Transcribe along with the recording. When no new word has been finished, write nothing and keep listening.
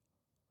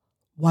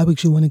Why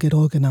would you want to get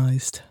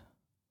organized?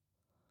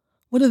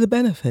 What are the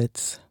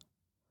benefits?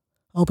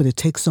 Oh, but it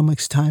takes so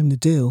much time to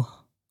do.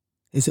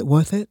 Is it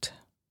worth it?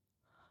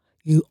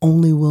 You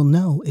only will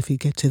know if you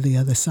get to the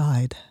other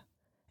side,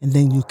 and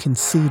then you can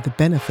see the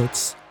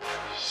benefits,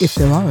 if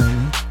there are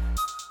any.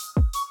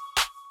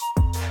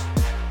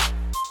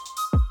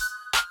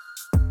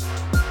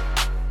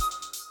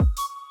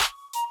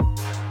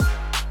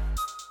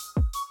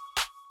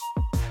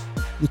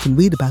 You can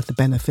read about the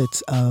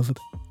benefits of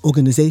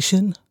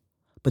organization,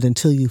 but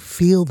until you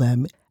feel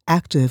them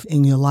active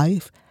in your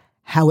life,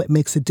 how it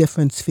makes a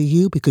difference for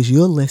you, because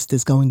your list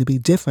is going to be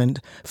different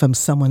from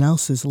someone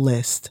else's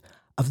list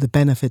of the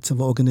benefits of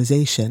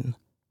organization.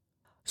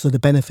 So the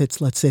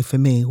benefits, let's say for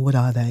me, what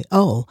are they?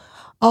 Oh,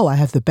 I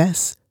have the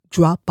best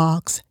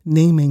Dropbox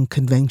naming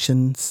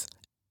conventions.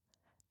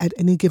 At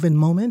any given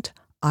moment,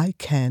 I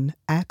can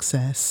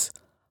access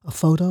a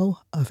photo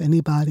of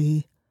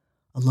anybody,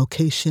 a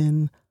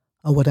location,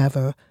 or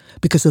whatever,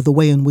 because of the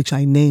way in which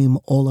I name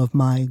all of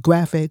my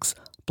graphics,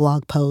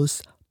 blog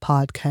posts,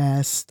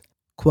 podcasts,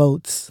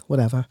 quotes,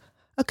 whatever.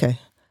 Okay.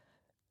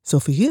 So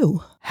for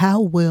you, how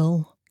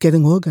will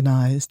getting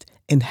organized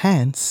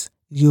enhance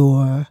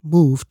your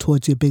move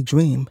towards your big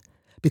dream?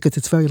 Because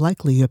it's very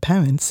likely your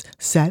parents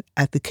sat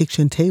at the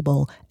kitchen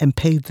table and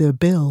paid their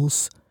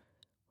bills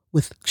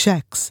with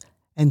checks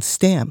and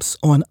stamps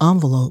on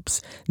envelopes.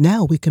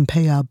 Now we can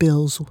pay our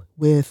bills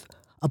with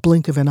a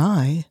blink of an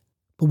eye.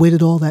 But where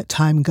did all that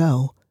time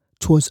go?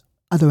 Towards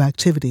other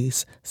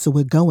activities. So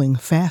we're going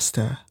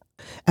faster.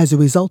 As a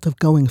result of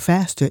going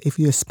faster, if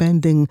you're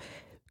spending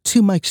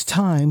too much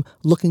time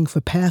looking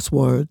for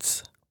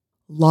passwords,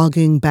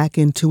 logging back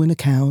into an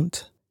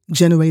account,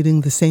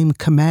 generating the same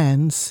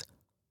commands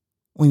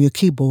on your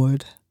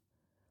keyboard,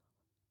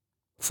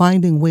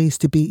 finding ways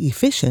to be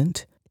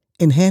efficient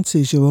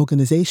enhances your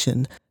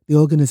organization. The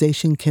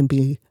organization can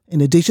be in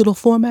a digital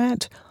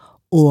format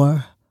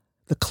or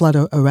the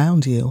clutter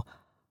around you.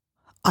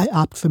 I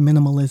opt for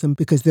minimalism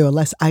because there are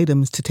less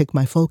items to take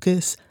my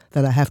focus,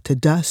 that I have to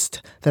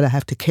dust, that I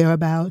have to care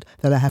about,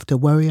 that I have to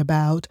worry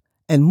about,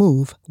 and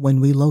move when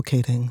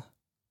relocating.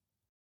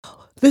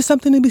 There's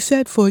something to be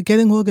said for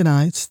getting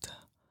organized.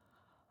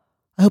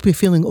 I hope you're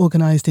feeling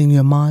organized in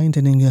your mind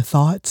and in your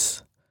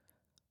thoughts.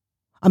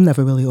 I'm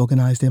never really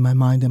organized in my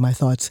mind and my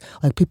thoughts.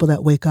 Like people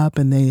that wake up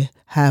and they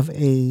have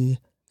a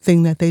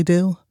thing that they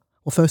do.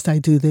 Well, first I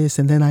do this,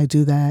 and then I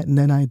do that, and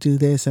then I do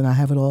this, and I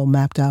have it all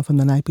mapped out from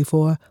the night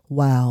before.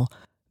 Wow.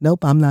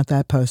 Nope, I'm not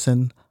that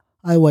person.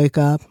 I wake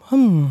up,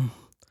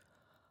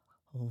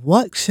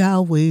 what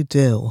shall we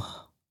do?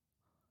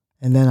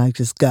 And then I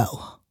just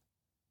go.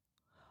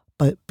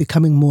 But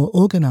becoming more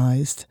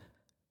organized,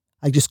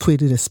 I just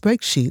created a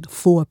spreadsheet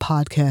for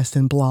podcasts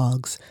and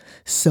blogs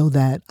so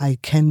that I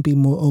can be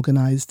more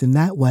organized in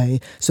that way,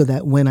 so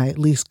that when I at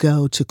least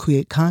go to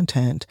create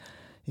content,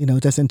 it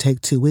doesn't take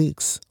 2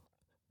 weeks.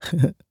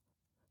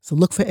 So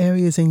look for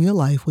areas in your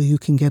life where you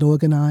can get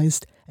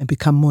organized and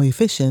become more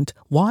efficient.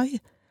 Why?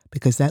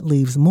 Because that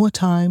leaves more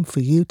time for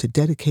you to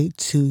dedicate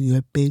to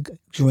your big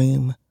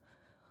dream.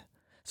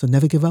 So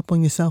never give up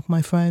on yourself,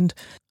 my friend.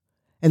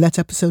 And that's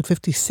episode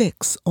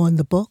 56 on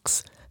the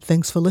books.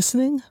 Thanks for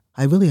listening.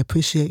 I really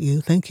appreciate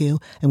you. Thank you.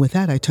 And with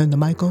that, I turn the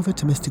mic over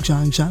to Mr.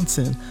 John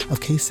Johnson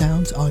of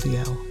K-Sounds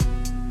Audio.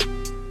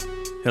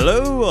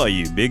 Hello, all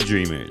you big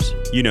dreamers.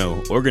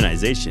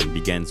 Organization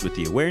begins with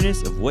the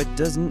awareness of what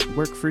doesn't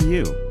work for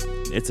you.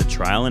 It's a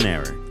trial and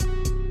error.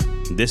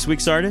 This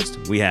week's artist,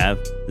 we have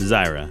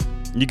Zyra.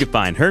 You can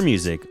find her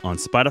music on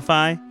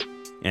Spotify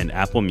and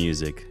Apple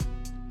Music.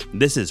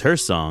 This is her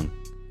song,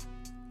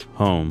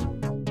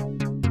 Home.